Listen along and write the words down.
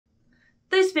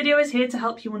this video is here to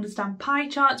help you understand pie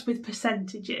charts with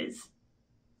percentages.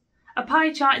 A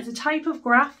pie chart is a type of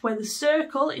graph where the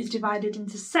circle is divided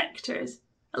into sectors,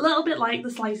 a little bit like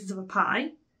the slices of a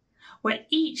pie, where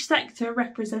each sector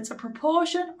represents a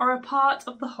proportion or a part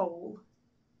of the whole.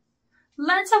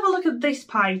 Let's have a look at this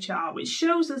pie chart, which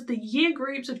shows us the year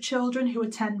groups of children who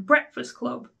attend Breakfast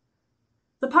Club.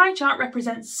 The pie chart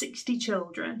represents 60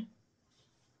 children.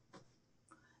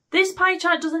 This pie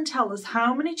chart doesn't tell us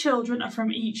how many children are from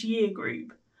each year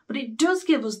group, but it does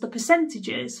give us the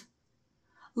percentages.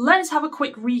 Let's have a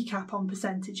quick recap on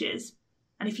percentages.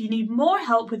 And if you need more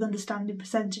help with understanding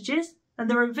percentages, then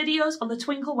there are videos on the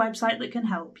Twinkl website that can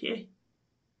help you.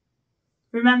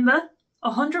 Remember,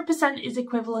 100% is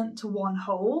equivalent to 1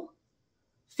 whole,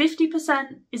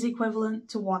 50% is equivalent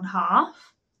to 1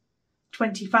 half,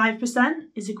 25%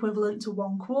 is equivalent to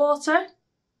 1 quarter,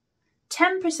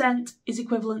 10% is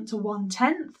equivalent to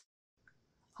 1/10,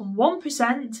 and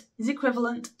 1% is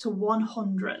equivalent to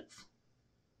 1/100th.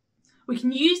 We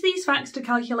can use these facts to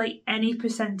calculate any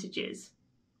percentages.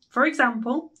 For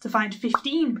example, to find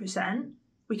 15%,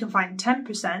 we can find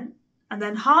 10% and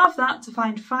then halve that to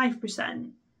find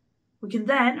 5%. We can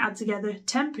then add together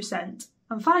 10%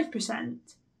 and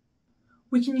 5%.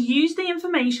 We can use the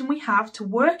information we have to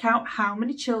work out how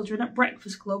many children at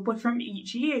Breakfast Club were from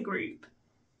each year group.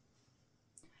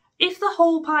 If the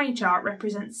whole pie chart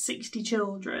represents 60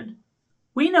 children,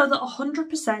 we know that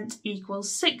 100%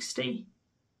 equals 60.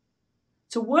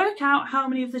 To work out how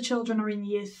many of the children are in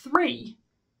year 3,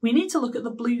 we need to look at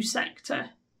the blue sector.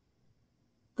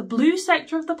 The blue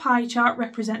sector of the pie chart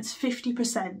represents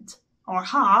 50%, or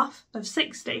half of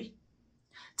 60.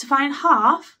 To find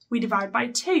half, we divide by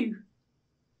 2.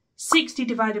 60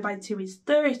 divided by 2 is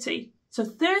 30, so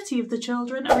 30 of the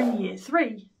children are in year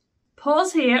 3.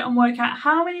 Pause here and work out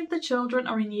how many of the children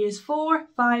are in years 4,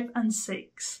 5 and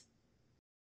 6.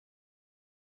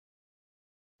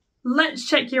 Let's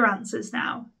check your answers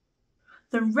now.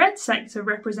 The red sector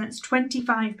represents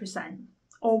 25%,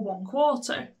 or 1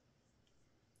 quarter.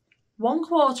 1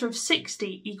 quarter of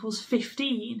 60 equals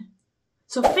 15,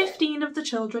 so 15 of the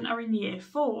children are in year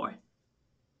 4.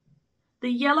 The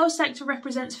yellow sector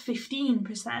represents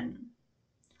 15%.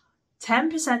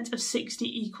 10% of 60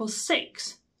 equals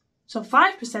 6, so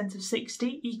 5% of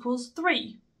 60 equals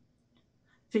 3.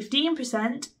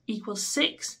 15% equals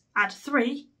 6, add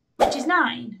 3, which is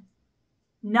 9.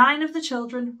 9 of the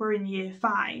children were in year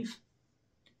 5.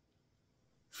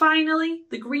 Finally,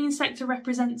 the green sector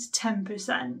represents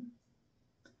 10%.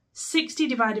 60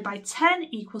 divided by 10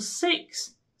 equals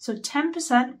 6, so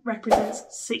 10%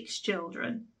 represents 6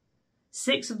 children.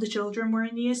 6 of the children were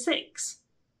in year 6.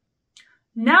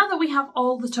 Now that we have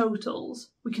all the totals,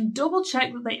 we can double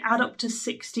check that they add up to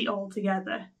 60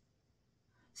 altogether.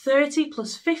 30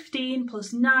 plus 15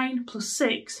 plus 9 plus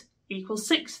 6 equals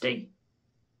 60.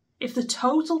 If the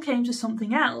total came to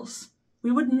something else,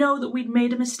 we would know that we'd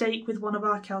made a mistake with one of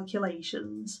our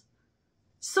calculations.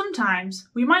 Sometimes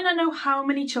we might not know how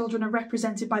many children are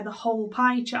represented by the whole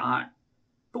pie chart,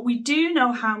 but we do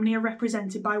know how many are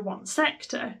represented by one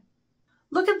sector.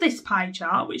 Look at this pie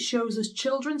chart, which shows us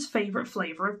children's favourite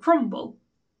flavour of crumble.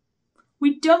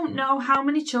 We don't know how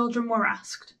many children were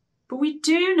asked, but we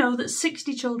do know that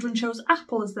 60 children chose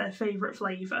apple as their favourite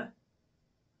flavour.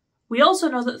 We also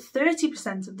know that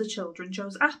 30% of the children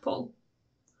chose apple.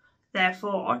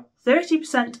 Therefore,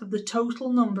 30% of the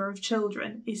total number of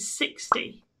children is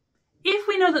 60. If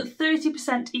we know that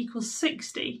 30% equals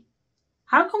 60,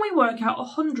 how can we work out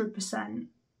 100%?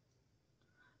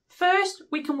 First,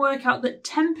 we can work out that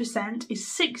 10% is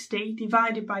 60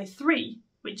 divided by 3,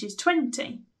 which is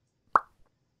 20.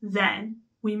 Then,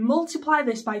 we multiply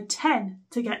this by 10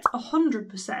 to get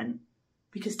 100%,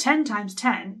 because 10 times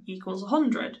 10 equals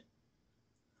 100.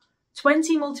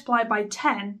 20 multiplied by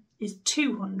 10 is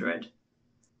 200.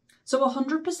 So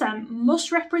 100%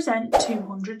 must represent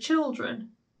 200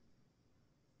 children.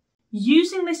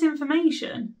 Using this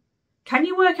information, can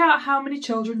you work out how many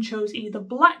children chose either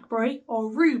blackberry or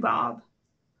rhubarb?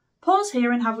 Pause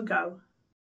here and have a go.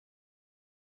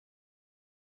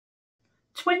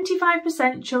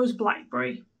 25% chose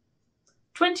blackberry.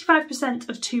 25%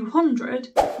 of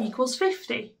 200 equals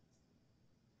 50.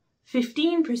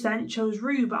 15% chose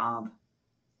rhubarb.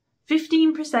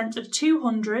 15% of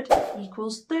 200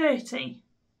 equals 30.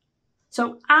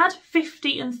 So add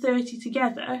 50 and 30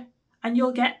 together and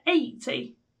you'll get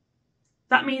 80.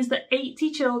 That means that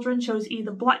 80 children chose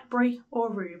either blackberry or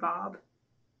rhubarb.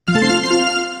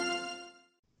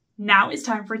 Now it's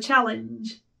time for a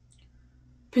challenge.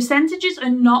 Percentages are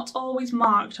not always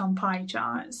marked on pie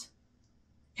charts.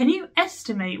 Can you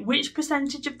estimate which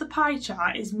percentage of the pie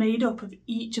chart is made up of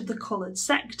each of the coloured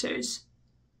sectors?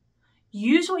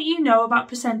 Use what you know about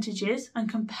percentages and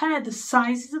compare the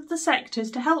sizes of the sectors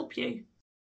to help you.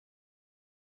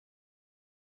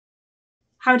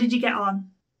 How did you get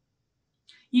on?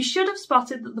 You should have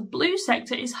spotted that the blue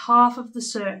sector is half of the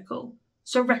circle,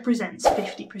 so represents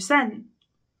 50%.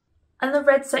 And the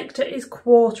red sector is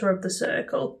quarter of the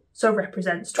circle, so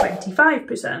represents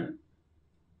 25%.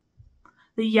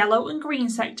 The yellow and green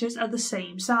sectors are the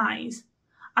same size,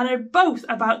 and are both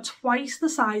about twice the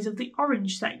size of the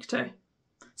orange sector,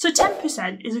 so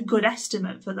 10% is a good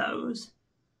estimate for those.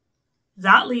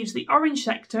 That leaves the orange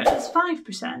sector as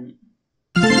 5%.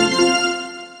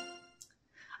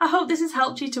 I hope this has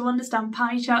helped you to understand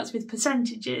pie charts with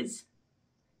percentages.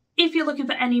 If you're looking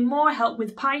for any more help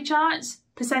with pie charts,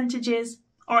 percentages,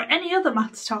 or any other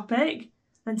maths topic,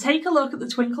 then take a look at the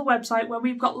Twinkl website where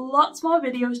we've got lots more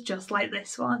videos just like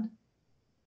this one.